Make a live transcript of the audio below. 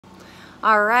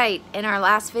All right, in our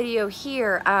last video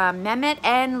here, Mehmet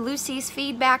and Lucy's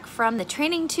feedback from the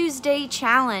Training Tuesday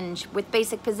challenge with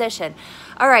basic position.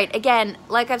 All right, again,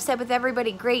 like I've said with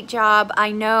everybody, great job.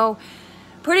 I know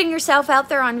putting yourself out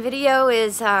there on video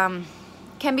is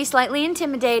can be slightly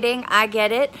intimidating. I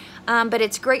get it, but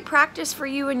it's great practice for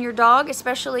you and your dog,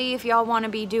 especially if y'all want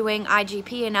to be doing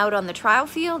IGP and out on the trial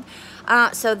field.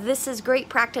 So this is great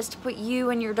practice to put you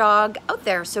and your dog out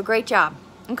there. So great job.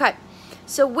 Okay.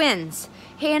 So wins,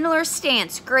 handler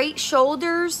stance, great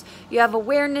shoulders, you have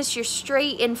awareness, you're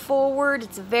straight and forward,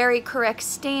 it's a very correct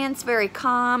stance, very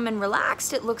calm and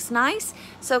relaxed, it looks nice,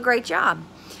 so great job.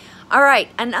 All right,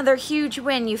 another huge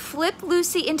win. You flip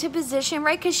Lucy into position,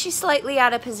 right, because she's slightly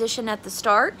out of position at the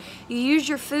start. You use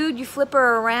your food, you flip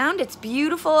her around. It's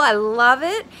beautiful, I love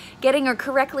it. Getting her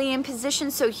correctly in position,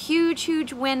 so huge,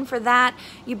 huge win for that.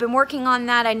 You've been working on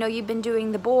that. I know you've been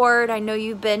doing the board. I know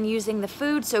you've been using the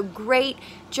food, so great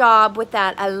job with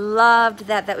that. I loved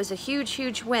that. That was a huge,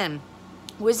 huge win.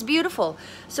 It was beautiful.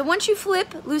 So once you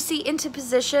flip Lucy into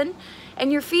position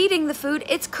and you're feeding the food,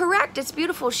 it's correct, it's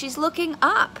beautiful. She's looking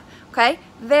up. Okay,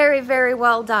 very, very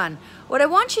well done. What I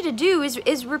want you to do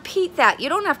is repeat that. You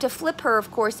don't have to flip her, of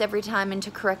course, every time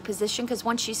into correct position, because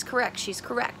once she's correct, she's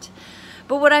correct.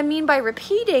 But what I mean by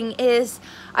repeating is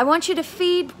I want you to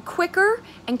feed quicker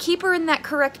and keep her in that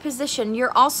correct position.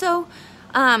 You're also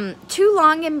too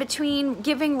long in between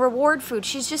giving reward food.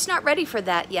 She's just not ready for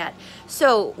that yet.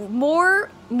 So more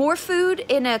food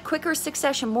in a quicker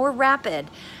succession, more rapid.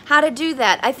 How to do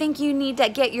that? I think you need to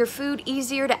get your food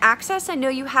easier to access. I know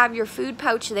you have your food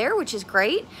pouch there, which is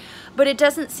great, but it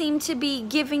doesn't seem to be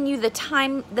giving you the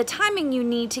timing you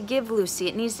need to give Lucy.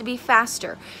 It needs to be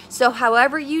faster. So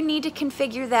however you need to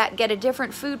configure that, get a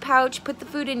different food pouch, put the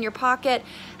food in your pocket,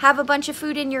 have a bunch of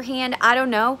food in your hand, I don't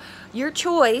know, your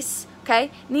choice.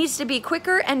 Okay, needs to be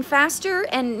quicker and faster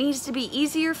and needs to be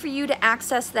easier for you to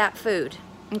access that food.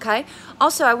 Okay,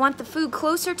 also I want the food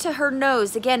closer to her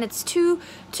nose. Again, it's too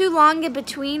long in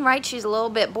between, right? She's a little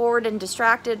bit bored and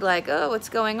distracted, like, oh, what's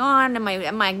going on?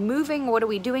 Am I moving? What are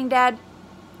we doing, Dad?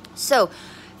 So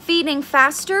feeding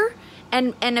faster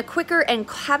and a quicker and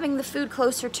having the food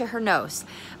closer to her nose.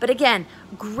 But again,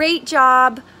 great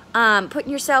job. Putting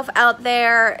yourself out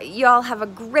there. Y'all have a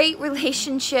great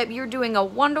relationship. You're doing a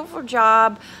wonderful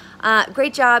job.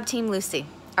 Great job, Team Lucy.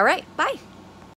 All right, bye.